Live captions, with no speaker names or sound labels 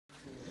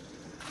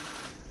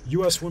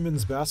U.S.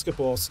 women's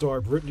basketball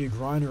star Brittney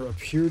Griner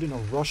appeared in a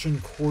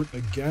Russian court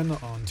again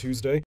on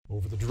Tuesday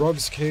over the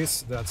drugs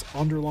case that's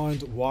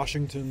underlined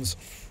Washington's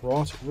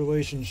fraught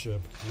relationship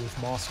with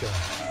Moscow.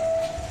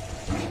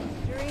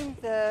 During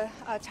the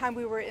time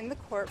we were in the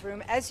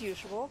courtroom, as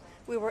usual,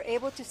 we were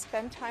able to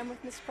spend time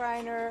with Ms.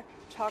 Griner,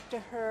 talk to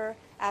her,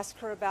 ask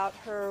her about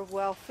her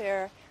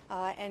welfare,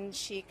 and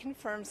she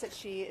confirms that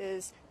she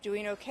is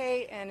doing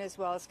okay and as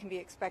well as can be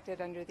expected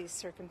under these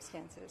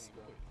circumstances.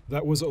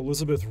 That was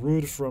Elizabeth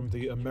Rood from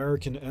the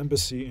American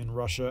Embassy in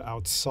Russia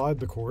outside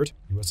the court.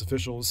 U.S.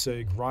 officials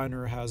say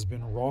Griner has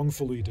been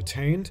wrongfully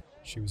detained.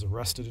 She was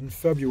arrested in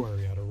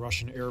February at a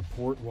Russian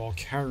airport while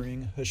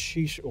carrying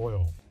hashish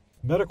oil.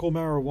 Medical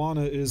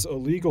marijuana is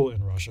illegal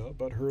in Russia,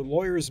 but her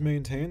lawyers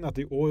maintain that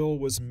the oil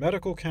was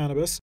medical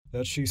cannabis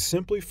that she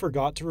simply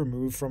forgot to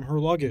remove from her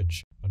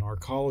luggage. A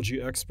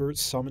narcology expert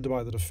summoned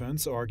by the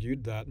defense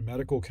argued that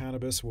medical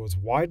cannabis was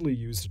widely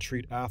used to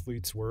treat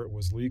athletes where it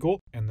was legal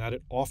and that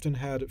it often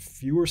had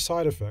fewer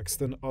side effects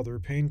than other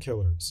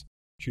painkillers.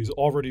 She's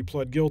already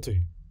pled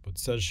guilty, but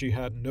says she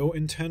had no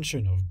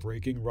intention of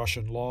breaking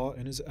Russian law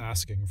and is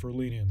asking for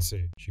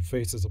leniency. She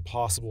faces a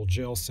possible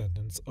jail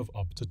sentence of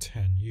up to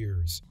 10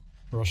 years.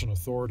 Russian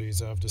authorities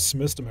have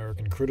dismissed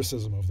American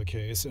criticism of the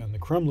case, and the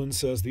Kremlin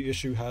says the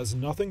issue has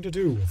nothing to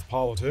do with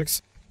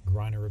politics.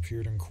 Griner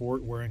appeared in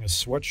court wearing a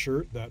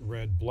sweatshirt that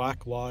read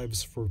 "Black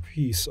Lives for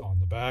Peace" on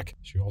the back.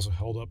 She also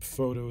held up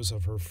photos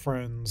of her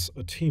friends,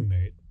 a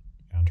teammate,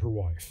 and her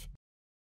wife.